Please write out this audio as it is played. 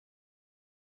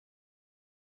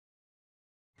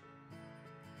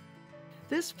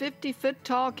This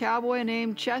 50-foot-tall cowboy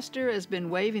named Chester has been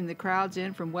waving the crowds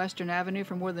in from Western Avenue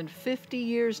for more than 50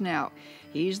 years now.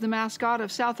 He's the mascot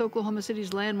of South Oklahoma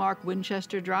City's landmark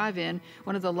Winchester Drive-In,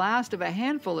 one of the last of a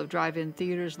handful of drive-in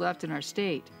theaters left in our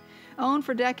state. Owned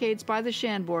for decades by the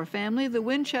Shanbor family, the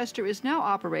Winchester is now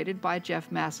operated by Jeff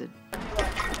Massad.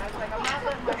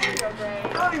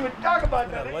 Don't even talk about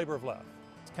that. A labor of love.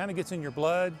 It kind of gets in your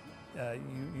blood.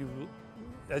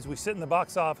 As we sit in the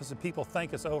box office and people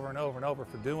thank us over and over and over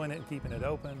for doing it and keeping it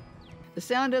open. The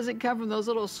sound doesn't come from those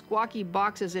little squawky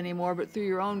boxes anymore, but through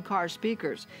your own car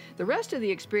speakers. The rest of the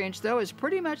experience, though, is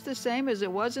pretty much the same as it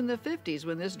was in the 50s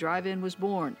when this drive-in was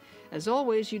born. As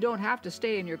always, you don't have to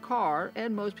stay in your car,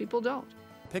 and most people don't.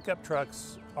 Pickup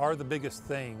trucks are the biggest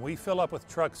thing. We fill up with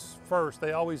trucks first.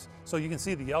 So you can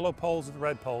see the yellow poles and the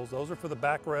red poles. Those are for the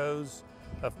back rows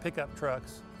of pickup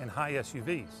trucks and high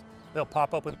SUVs. They'll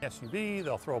pop up with an SUV,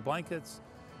 they'll throw blankets.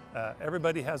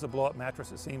 Everybody has a blow-up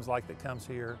mattress, it seems like, that comes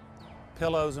here.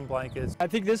 Pillows and blankets. I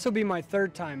think this will be my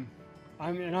third time,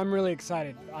 and I'm really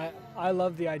excited. I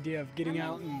love the idea of getting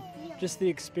out, and just the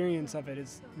experience of it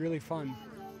is really fun.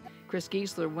 Chris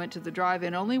Giesler went to the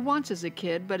drive-in only once as a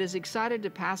kid, but is excited to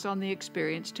pass on the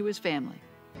experience to his family.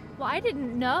 Well, I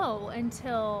didn't know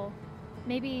until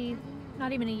maybe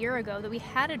not even a year ago that we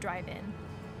had a drive-in.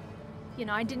 You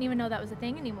know, I didn't even know that was a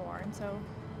thing anymore, and so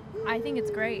I think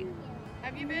it's great.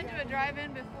 Have you been to a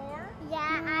drive-in before? Yeah,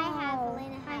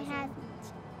 I have.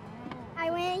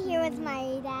 I went here with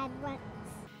my dad once.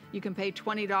 You can pay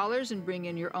 $20 and bring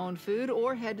in your own food,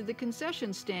 or head to the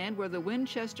concession stand where the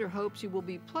Winchester hopes you will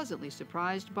be pleasantly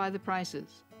surprised by the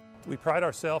prices. We pride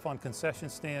ourselves on concession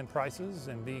stand prices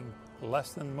and being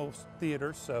less than most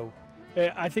theaters, so.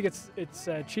 I think it's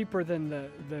cheaper than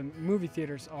the movie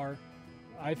theaters are,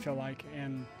 I feel like,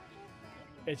 and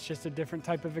it's just a different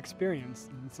type of experience.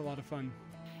 It's a lot of fun.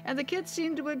 And the kids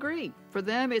seem to agree. For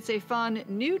them, it's a fun,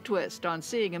 new twist on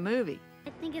seeing a movie.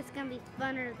 I think it's going to be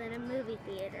funner than a movie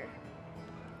theater.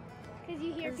 Because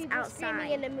you hear people outside.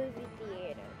 screaming in a movie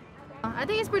theater. I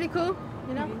think it's pretty cool,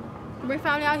 you know? Bring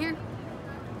family out here,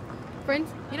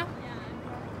 friends, you know?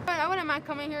 I wouldn't mind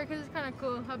coming here because it's kind of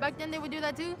cool. Back then they would do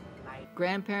that too.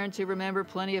 Grandparents who remember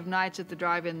plenty of nights at the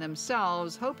drive-in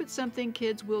themselves hope it's something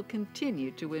kids will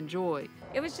continue to enjoy.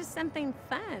 It was just something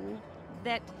fun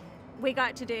that we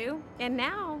got to do, and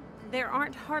now there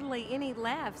aren't hardly any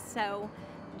left, so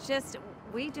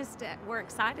we were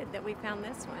excited that we found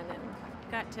this one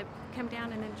and got to come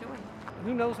down and enjoy.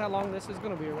 Who knows how long this is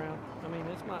going to be around? I mean,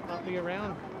 this might not be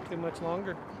around too much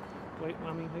longer.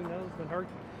 I mean, who knows?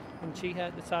 When she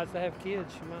decides to have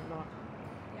kids, she might not.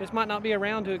 This might not be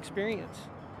around to experience.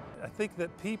 I think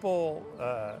that people,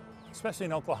 especially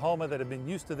in Oklahoma, that have been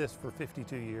used to this for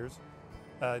 52 years,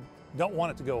 don't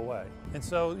want it to go away. And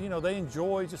so, you know, they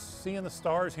enjoy just seeing the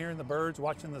stars, hearing the birds,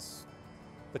 watching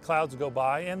the clouds go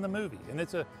by, and the movie. And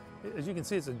as you can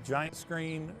see, it's a giant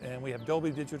screen, and we have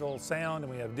Dolby Digital sound,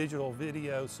 and we have digital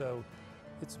video, so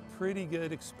it's a pretty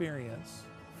good experience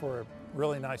for a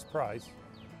really nice price.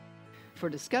 For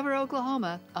Discover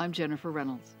Oklahoma, I'm Jennifer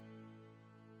Reynolds.